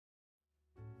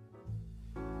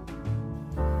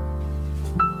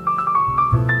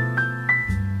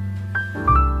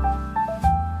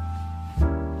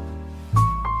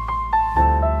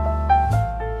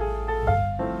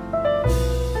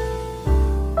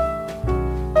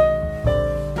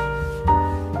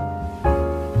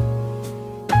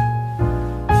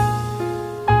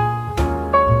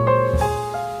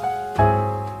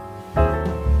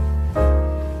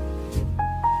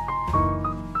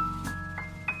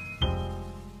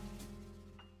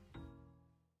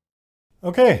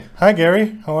Okay. Hi,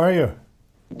 Gary. How are you?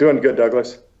 Doing good,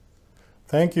 Douglas.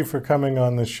 Thank you for coming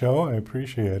on the show. I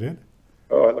appreciate it.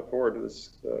 Oh, I look forward to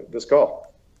this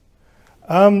call.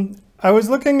 I was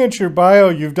looking at your bio.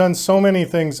 You've done so many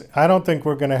things. I don't think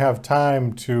we're going to have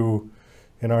time to,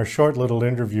 in our short little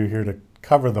interview here, to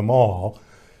cover them all.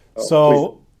 Oh, please.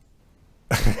 So,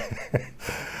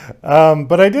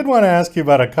 but I did want to ask you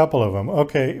about a couple of them.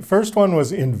 Okay. First one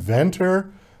was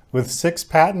inventor with 6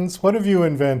 patents. What have you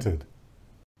invented?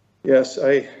 Yes,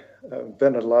 I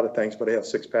invented a lot of things, but I have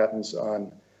 6 patents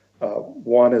on.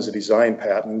 One is a design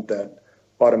patent that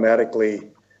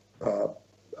automatically uh,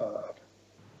 uh,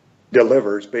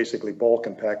 delivers basically bulk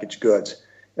and packaged goods.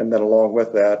 And then along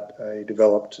with that, I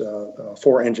developed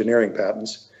 4 engineering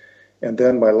patents. And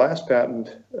then my last patent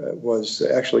was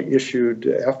actually issued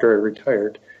after I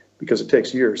retired because it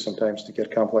takes years sometimes to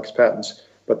get complex patents.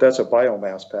 But that's a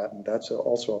biomass patent. That's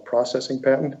also a processing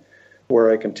patent where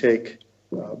I can take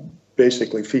uh,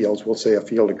 basically fields, we'll say a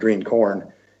field of green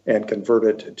corn, and convert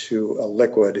it to a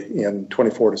liquid in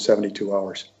 24 to 72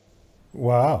 hours.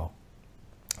 Wow.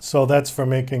 So that's for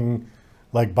making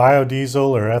like biodiesel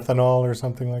or ethanol or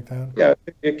something like that? Yeah,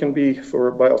 it can be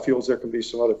for biofuels, there can be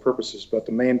some other purposes, but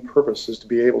the main purpose is to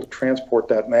be able to transport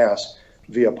that mass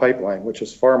via pipeline, which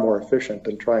is far more efficient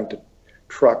than trying to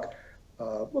truck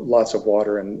lots of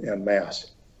water and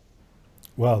mass.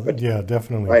 Well, But yeah,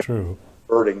 definitely I'm true.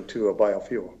 converting to a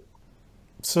biofuel.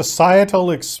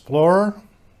 Societal explorer?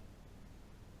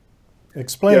 Yeah,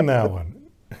 Explain that one.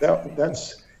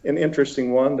 that's an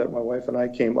interesting one that my wife and I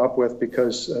came up with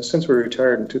because since we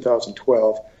retired in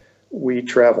 2012, we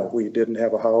traveled. We didn't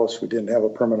have a house, we didn't have a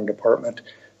permanent apartment.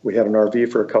 We had an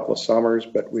RV for a couple of summers,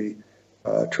 but we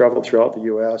traveled throughout the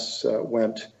U.S.,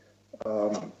 went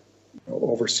um,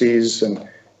 overseas and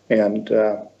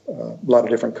a lot of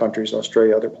different countries,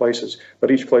 Australia, other places.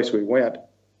 But each place we went,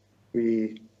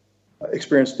 we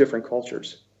experienced different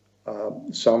cultures.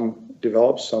 Some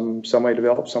developed, some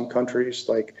semi-developed, some countries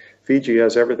like Fiji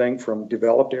has everything from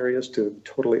developed areas to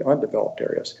totally undeveloped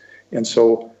areas. And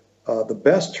so the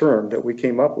best term that we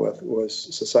came up with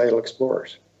was societal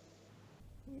explorers.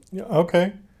 Yeah,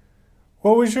 okay.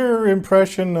 What was your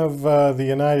impression of the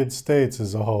United States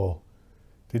as a whole?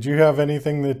 Did you have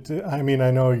anything that, I mean, I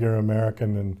know you're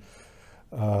American,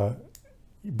 uh,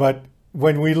 but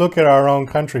when we look at our own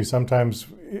country, sometimes,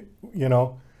 you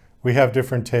know, we have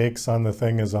different takes on the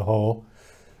thing as a whole,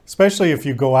 especially if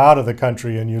you go out of the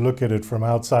country and you look at it from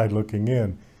outside looking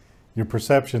in, your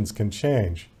perceptions can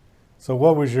change. So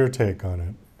what was your take on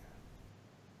it?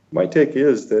 My take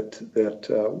is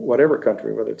that whatever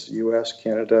country, whether it's U.S.,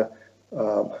 Canada,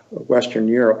 Western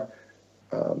Europe,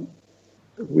 um,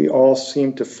 we all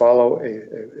seem to follow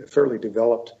a fairly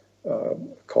developed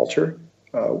culture.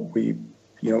 We,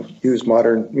 use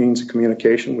modern means of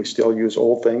communication. We still use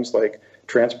old things like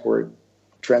transporting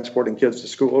kids to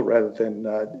school rather than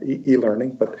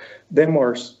e-learning. But them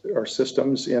are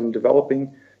systems in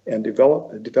developing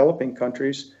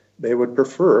countries. They would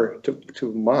prefer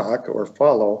to mock or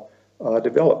follow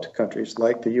developed countries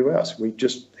like the U.S. We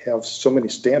just have so many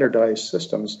standardized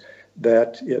systems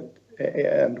that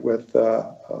and with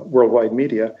worldwide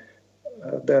media,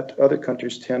 that other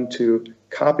countries tend to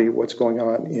copy what's going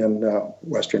on in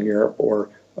Western Europe or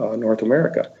North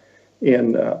America.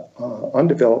 In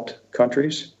undeveloped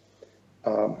countries,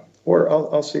 or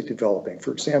I'll say developing.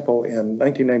 For example, in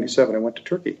 1997, I went to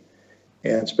Turkey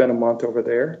and spent a month over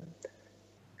there,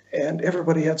 and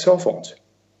everybody had cell phones.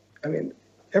 I mean,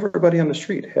 everybody on the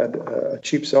street had a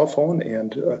cheap cell phone,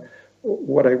 and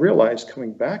what I realized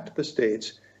coming back to the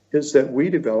States is that we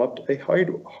developed a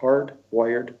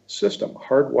hardwired system,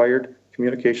 hardwired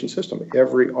communication system.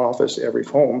 Every office, every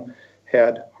home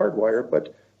had hardwire,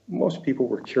 but most people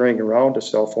were carrying around a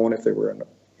cell phone if they were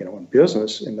in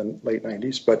business in the late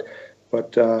 90s, but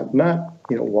not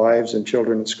wives and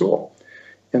children in school.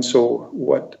 And so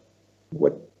what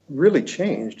really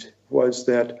changed was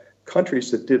that countries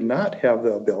that did not have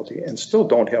the ability and still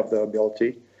don't have the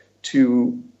ability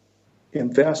to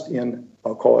invest in,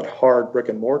 I'll call it hard brick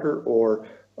and mortar or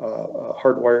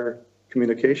hardwire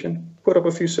communication, put up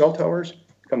a few cell towers,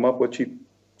 come up with cheap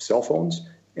cell phones,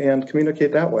 and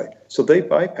communicate that way. So they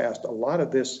bypassed a lot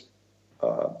of this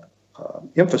uh,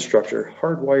 infrastructure,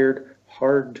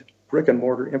 hard brick and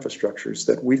mortar infrastructures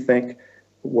that we think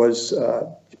was,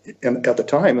 and at the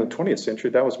time in the 20th century,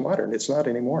 that was modern. It's not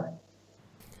anymore.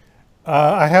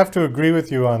 I have to agree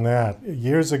with you on that.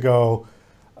 Years ago,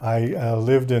 I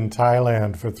lived in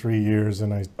Thailand for 3 years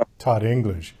and I taught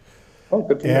English. Oh,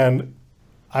 good for you. And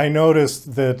I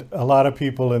noticed that a lot of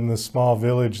people in the small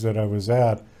village that I was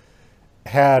at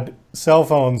had cell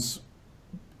phones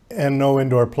and no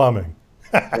indoor plumbing.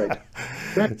 Right.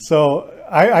 Right. So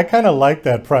I kind of like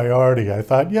that priority. I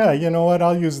thought, yeah, you know what?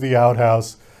 I'll use the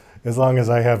outhouse as long as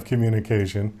I have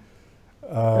communication.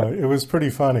 It was pretty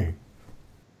funny.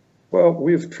 Well,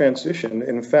 we've transitioned.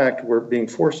 In fact, we're being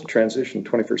forced to transition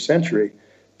 21st century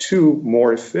to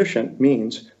more efficient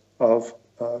means of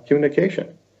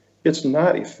communication. It's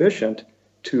not efficient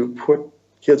to put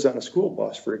kids on a school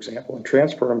bus, for example, and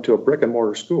transport them to a brick and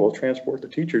mortar school, transport the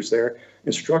teachers there,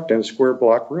 instruct in a square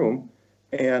block room,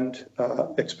 and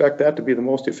expect that to be the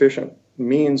most efficient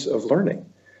means of learning.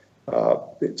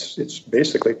 It's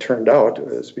basically turned out,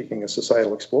 speaking as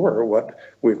societal explorer, what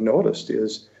we've noticed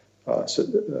is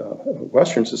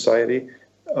Western society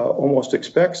almost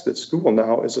expects that school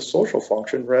now is a social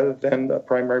function rather than a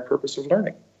primary purpose of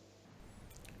learning.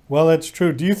 Well, it's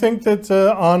true. Do you think that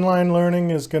online learning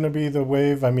is going to be the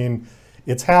wave? I mean,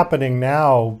 it's happening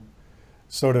now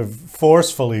sort of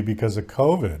forcefully because of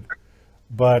COVID,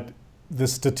 but the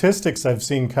statistics I've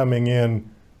seen coming in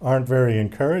aren't very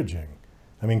encouraging.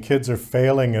 I mean, kids are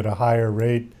failing at a higher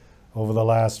rate over the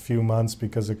last few months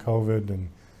because of COVID and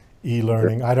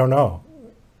e-learning. I don't know.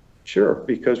 Sure,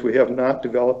 because we have not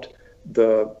developed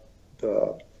the,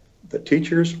 the, the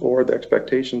teachers or the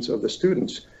expectations of the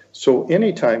students. So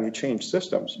anytime you change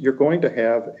systems, you're going to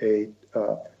have a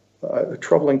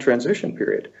troubling transition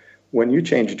period. When you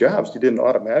change jobs, you didn't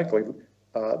automatically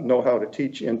know how to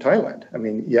teach in Thailand. I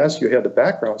mean, yes, you had the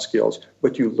background skills,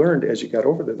 but you learned as you got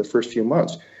over there the first few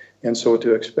months. And so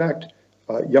to expect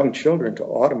young children to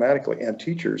automatically, and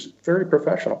teachers, very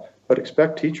professional, but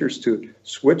expect teachers to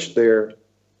switch their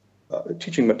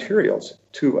teaching materials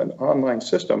to an online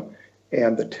system,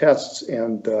 and the tests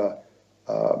and the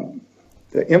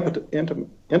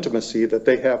intimacy that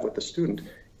they have with the student,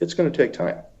 it's going to take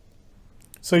time.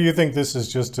 So you think this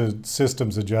is just a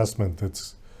systems adjustment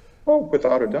that's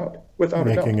without a doubt,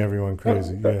 making everyone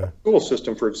crazy? The school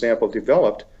system, for example,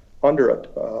 developed under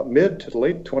a mid to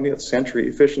late 20th century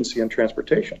efficiency in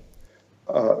transportation.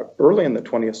 Early in the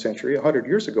 20th century, 100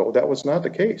 years ago, that was not the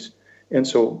case. And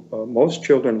so most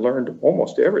children learned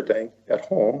almost everything at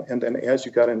home. And then as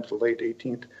you got into the late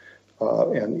 18th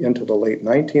and into the late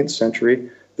 19th century,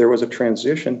 there was a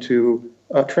transition to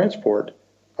transport,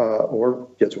 or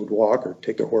kids would walk or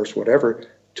take a horse, whatever,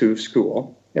 to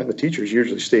school. And the teachers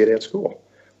usually stayed at school.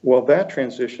 Well, that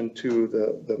transitioned to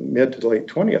the mid to the late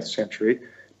 20th century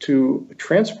to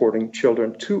transporting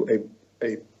children to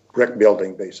a brick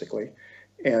building, basically,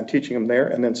 and teaching them there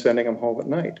and then sending them home at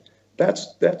night.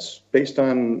 That's based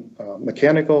on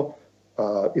mechanical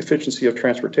efficiency of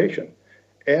transportation.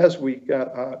 As we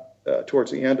got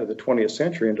towards the end of the 20th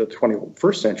century into the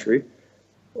 21st century,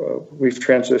 we've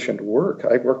transitioned to work.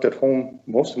 I worked at home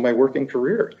most of my working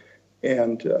career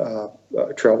and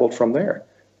traveled from there.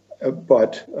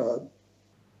 But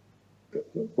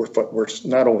we're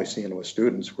not only seeing it with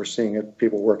students, we're seeing it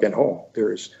people work at home.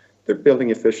 They're building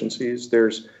efficiencies.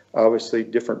 There's obviously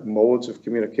different modes of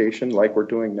communication, like we're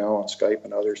doing now on Skype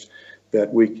and others,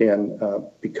 that we can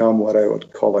become what I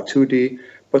would call a 2D.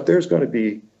 But there's going to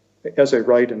be, as I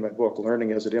write in my book,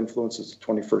 Learning as it Influences the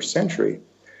 21st Century,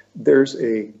 there's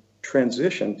a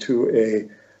transition to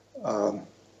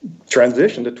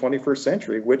 21st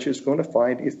century, which is going to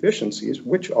find efficiencies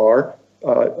which are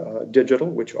digital,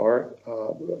 which are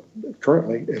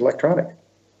currently electronic.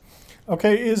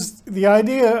 Okay, is the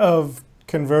idea of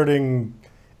converting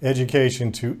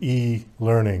education to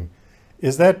e-learning,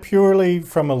 is that purely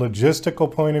from a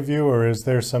logistical point of view, or is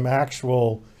there some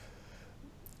actual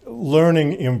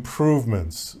learning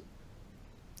improvements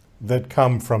that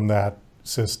come from that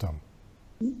system?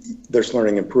 There's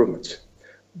learning improvements.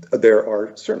 There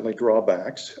are certainly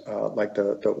drawbacks, like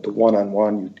the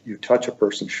one-on-one, you touch a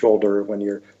person's shoulder when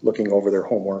you're looking over their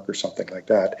homework or something like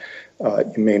that.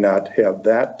 You may not have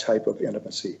that type of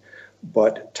intimacy.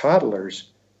 But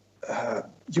toddlers,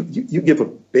 you give a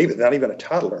baby, not even a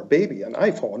toddler, a baby, an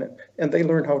iPhone, and they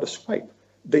learn how to swipe.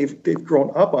 They've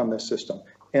grown up on this system.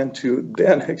 And to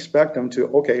then expect them to,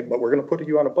 okay, but we're going to put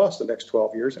you on a bus the next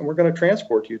 12 years, and we're going to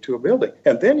transport you to a building,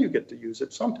 and then you get to use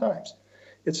it sometimes.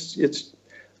 It's just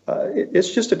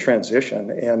a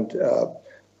transition. And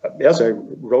as I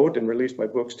wrote and released my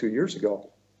books 2 years ago,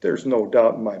 there's no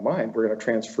doubt in my mind we're going to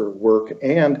transfer work,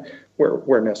 and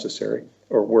where necessary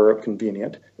or where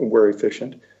convenient and where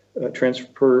efficient,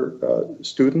 transfer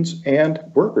students and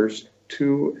workers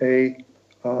to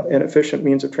an efficient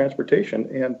means of transportation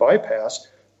and bypass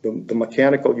the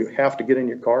mechanical, you have to get in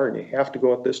your car and you have to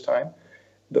go at this time.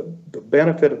 The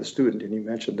benefit of the student, and you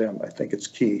mentioned them, I think it's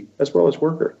key, as well as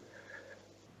worker.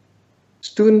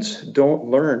 Students don't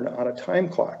learn on a time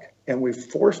clock, and we've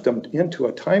forced them into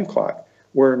a time clock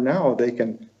where now they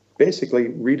can basically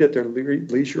read at their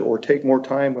leisure or take more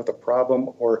time with a problem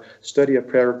or study a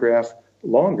paragraph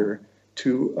longer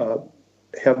to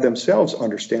have themselves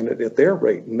understand it at their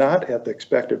rate, not at the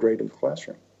expected rate of the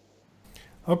classroom.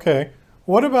 Okay.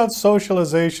 What about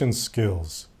socialization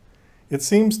skills? It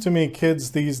seems to me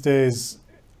kids these days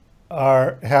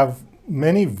have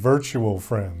many virtual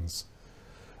friends,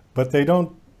 but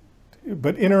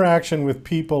but interaction with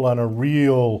people on a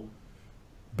real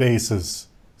basis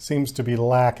seems to be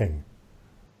lacking.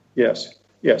 Yes.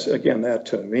 Yes. Again, that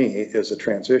to me is a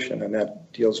transition, and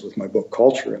that deals with my book,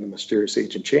 Culture and the Mysterious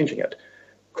Agent Changing It.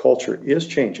 Culture is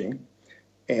changing.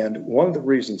 And one of the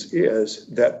reasons is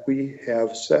that we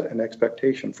have set an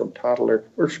expectation from toddler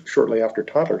or shortly after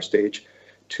toddler stage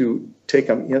to take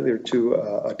them either to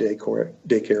a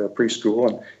daycare or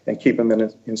preschool and keep them in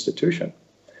an institution.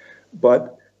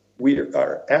 But we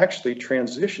are actually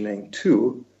transitioning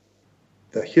to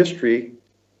the history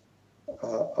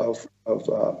of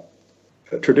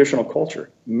traditional culture,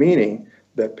 meaning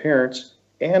that parents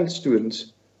and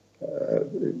students,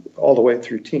 all the way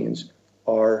through teens,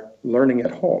 are learning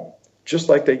at home, just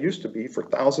like they used to be for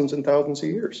thousands and thousands of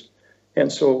years.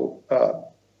 And so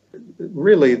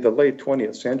really the late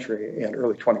 20th century and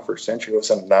early 21st century was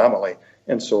an anomaly.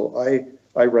 And so I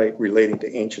write Relating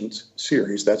to Ancients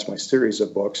series. That's my series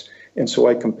of books. And so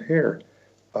I compare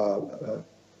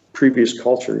previous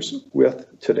cultures with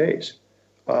today's.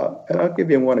 And I'll give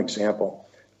you one example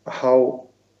how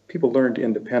people learned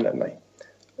independently.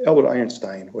 Albert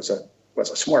Einstein was a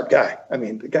smart guy. I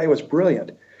mean, the guy was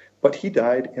brilliant, but he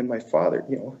died in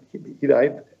he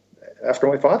died after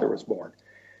my father was born.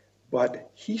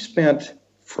 But he spent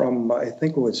from, I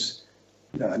think it was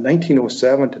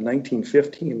 1907 to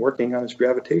 1915 working on his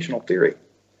gravitational theory.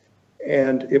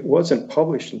 And it wasn't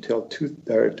published until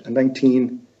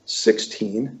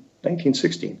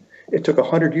 1916. It took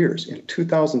 100 years. In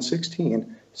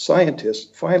 2016,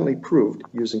 scientists finally proved,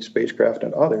 using spacecraft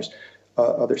and other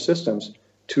systems,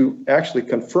 to actually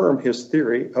confirm his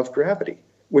theory of gravity,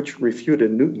 which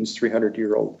refuted Newton's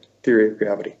 300-year-old theory of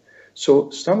gravity. So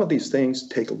some of these things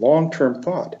take long-term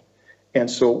thought. And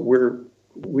so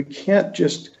we can't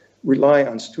just rely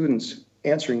on students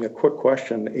answering a quick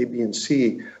question, A, B, and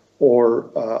C,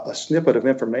 or a snippet of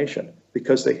information,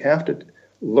 because they have to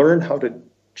learn how to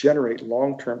generate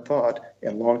long-term thought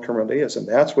and long-term ideas. And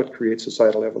that's what creates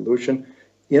societal evolution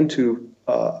into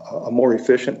a more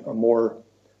efficient, a more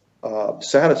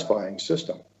satisfying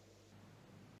system.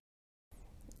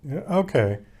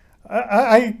 Okay.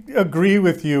 I agree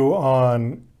with you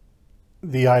on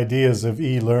the ideas of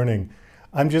e-learning.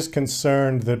 I'm just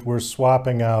concerned that we're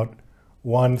swapping out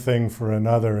one thing for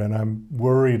another, and I'm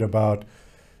worried about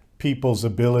people's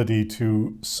ability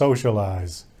to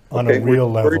socialize on a real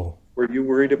level. Were you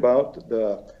worried about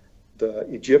the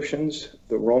Egyptians,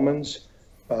 the Romans,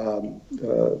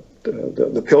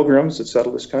 the pilgrims that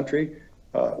settled this country,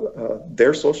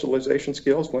 their socialization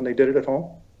skills when they did it at home?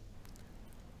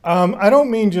 I don't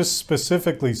mean just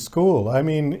specifically school. I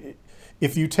mean,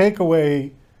 if you take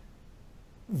away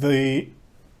the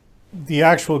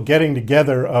actual getting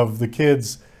together of the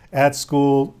kids at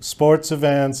school, sports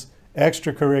events,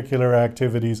 extracurricular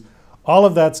activities, all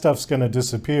of that stuff's going to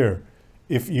disappear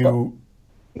if you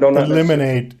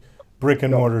eliminate brick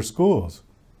and mortar schools.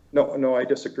 No, I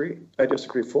disagree. I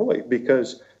disagree fully,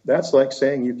 because that's like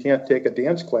saying you can't take a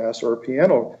dance class or a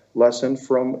piano lesson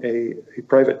from a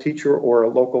private teacher or a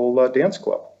local dance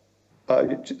club.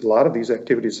 A lot of these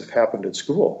activities have happened at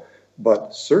school,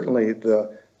 but certainly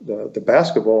the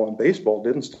basketball and baseball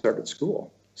didn't start at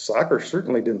school. Soccer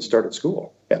certainly didn't start at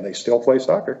school, and they still play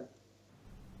soccer.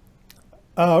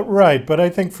 Right, but I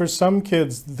think for some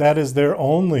kids that is their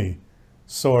only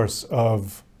source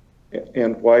of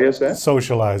and why is that?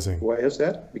 Socializing. Why is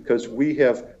that? Because we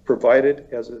have provided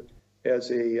as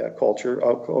a culture,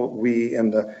 we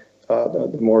in the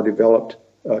more developed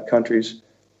countries,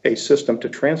 a system to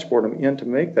transport them in to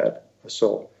make that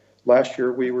so. Last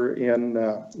year we were in,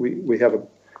 we have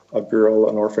a girl,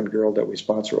 an orphan girl that we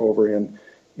sponsor over in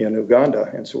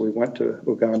Uganda, and so we went to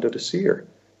Uganda to see her,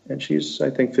 and she's I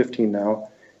think 15 now.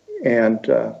 And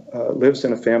lives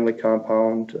in a family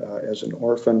compound as an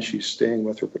orphan. She's staying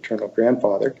with her paternal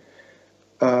grandfather.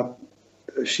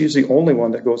 She's the only one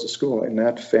that goes to school in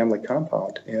that family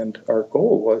compound. And our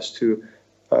goal was to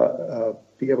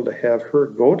be able to have her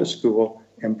go to school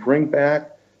and bring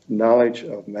back knowledge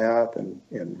of math and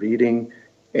reading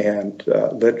and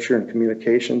literature and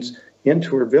communications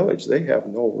into her village. They have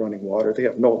no running water. They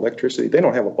have no electricity. They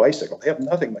don't have a bicycle. They have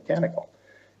nothing mechanical.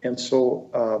 And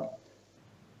so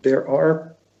there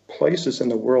are places in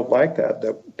the world like that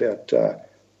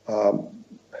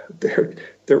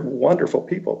they're wonderful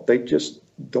people. They just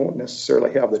don't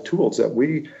necessarily have the tools that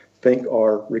we think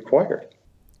are required.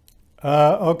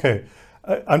 Okay.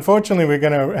 Unfortunately, we're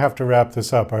going to have to wrap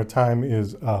this up. Our time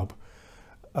is up.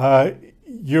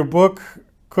 Your book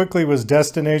quickly was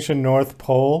Destination North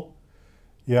Pole.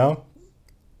 Yeah?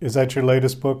 Is that your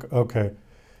latest book? Okay.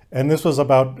 And this was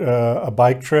about a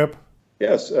bike trip?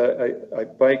 Yes, I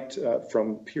biked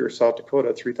from Pierre, South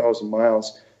Dakota, 3,000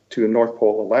 miles to North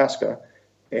Pole, Alaska,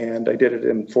 and I did it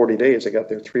in 40 days. I got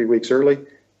there 3 weeks early,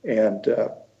 and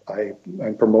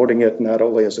I'm promoting it not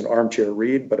only as an armchair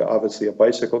read, but obviously a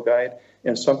bicycle guide,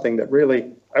 and something that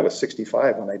really, I was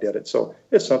 65 when I did it, so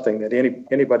it's something that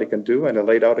anybody can do, and I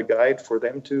laid out a guide for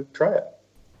them to try it.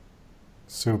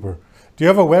 Super. Do you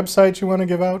have a website you want to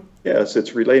give out? Yes,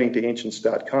 it's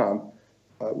relatingtoancients.com,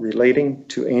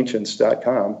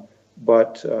 relatingtoancients.com,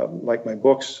 but like my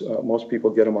books, most people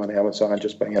get them on Amazon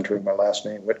just by entering my last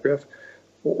name, Wietgrefe,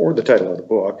 or the title of the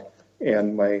book,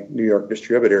 and my New York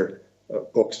distributor,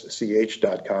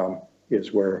 booksch.com,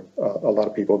 is where a lot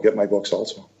of people get my books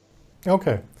also.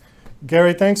 Okay.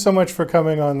 Gary, thanks so much for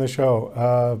coming on the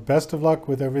show. Best of luck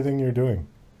with everything you're doing.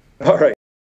 All right.